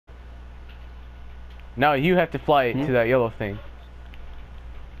No, you have to fly to that yellow thing.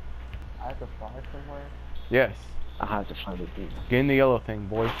 I have to fly somewhere? Yes. I have to find the thing. Get in the yellow thing,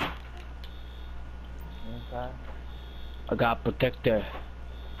 boy. Okay. I got protector.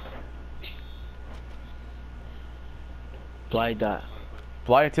 Fly that.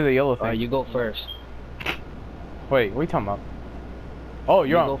 Fly it to the yellow thing. Alright, you go first. Wait, what are you talking about? Oh,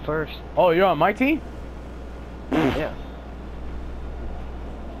 You go first. Oh, you're on my team? Yeah.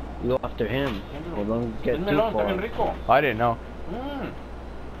 You go after him. Well, don't get too far. I didn't know.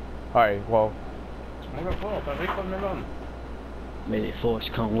 Alright, well. May the force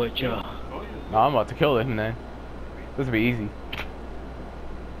come with you. No, I'm about to kill him then. This will be easy.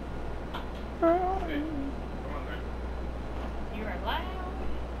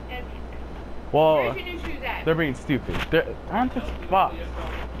 Well, they're being stupid. They're on the spot.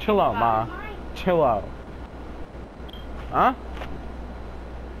 Chill out, Ma. Chill out. Huh?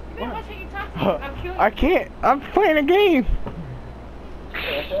 I can't. I'm playing a game.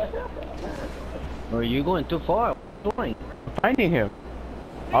 Are you going too far? What are you doing? I'm finding him.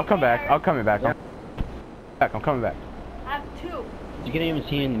 I'll come back. I'm coming back. I'm coming back. I have 2. You can't even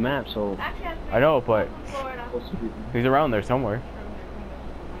see in the map, so. I know, but he's around there somewhere.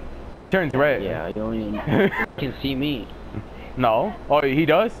 Turns red. Yeah, you don't even can see me. No. Oh, he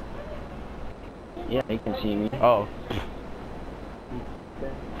does? Yeah, he can see me. Oh.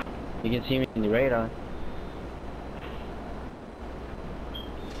 You can see me in the radar.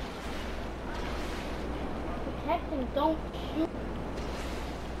 Protect him, don't shoot.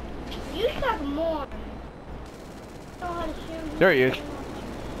 You suck more. Know how to shoot. There he is.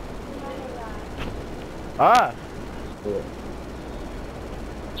 Ah.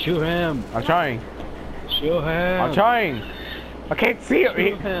 Shoot him. I'm trying. Shoot him. I'm trying. I can't see him.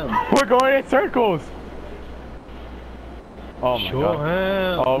 Shoot him. We're going in circles. Oh my Shoot god.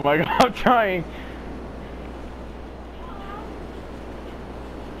 him. Oh my god. I'm trying.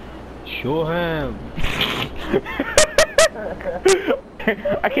 Shoot him.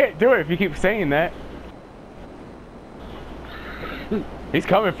 I can't do it if you keep saying that. He's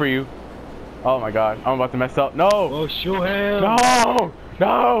coming for you. Oh my god. I'm about to mess up. No. Oh, shoot him. No.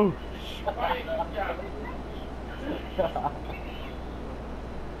 No.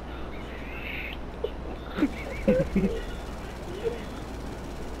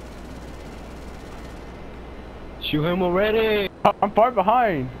 Shoot him already. I'm far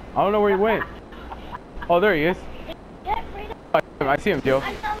behind. I don't know where he went. Oh, there he is. I see him, Joe.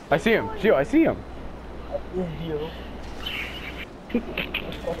 I see him. Joe, I see him.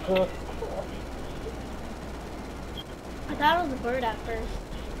 I thought it was a bird at first.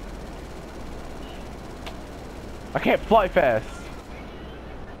 I can't fly fast.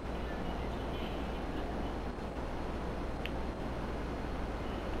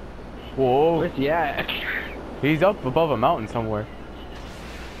 Whoa. Where's he at? He's up above a mountain somewhere.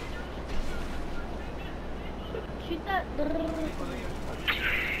 Shoot that.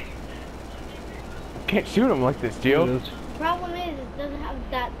 Can't shoot him like this, Gio. Problem is, it doesn't have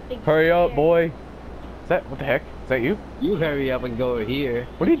that big. Hurry up, boy. Is that, what the heck? Is that you? You hurry up and go over here.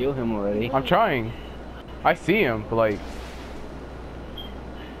 What are you? Kill him already. I'm trying. I see him, but like.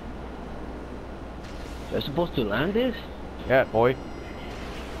 They're supposed to land this? Yeah, boy.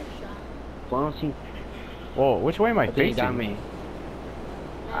 Bouncing. Whoa, which way am I I think facing? he got me.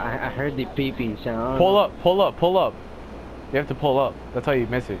 I heard the peeping sound. Pull up, pull up, pull up. You have to pull up. That's how you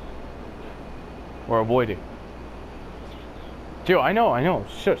miss it. Or avoid it. Gio, I know.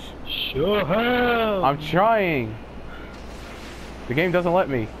 Shush. Shoot him. I'm trying. The game doesn't let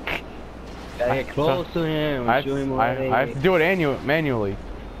me. Gotta get close to him. I Shoot him have already. to do it manually.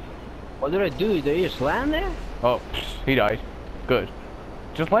 What did I do? Did I just land there? Oh, he died. Good.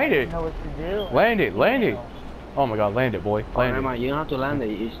 Just land it. I know what to do. Land it, land it. Oh my god, land it, boy. Oh, Land never it. mind. You don't have to land it.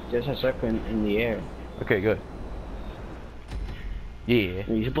 It's just a circle in the air. Okay, good. Yeah.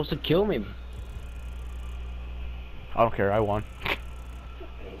 You're supposed to kill me. I don't care, I won.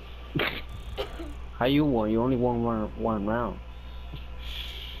 How you won? You only won one round.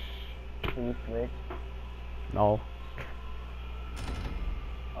 Can you switch? No.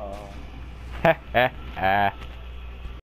 Oh. Ha ha ha.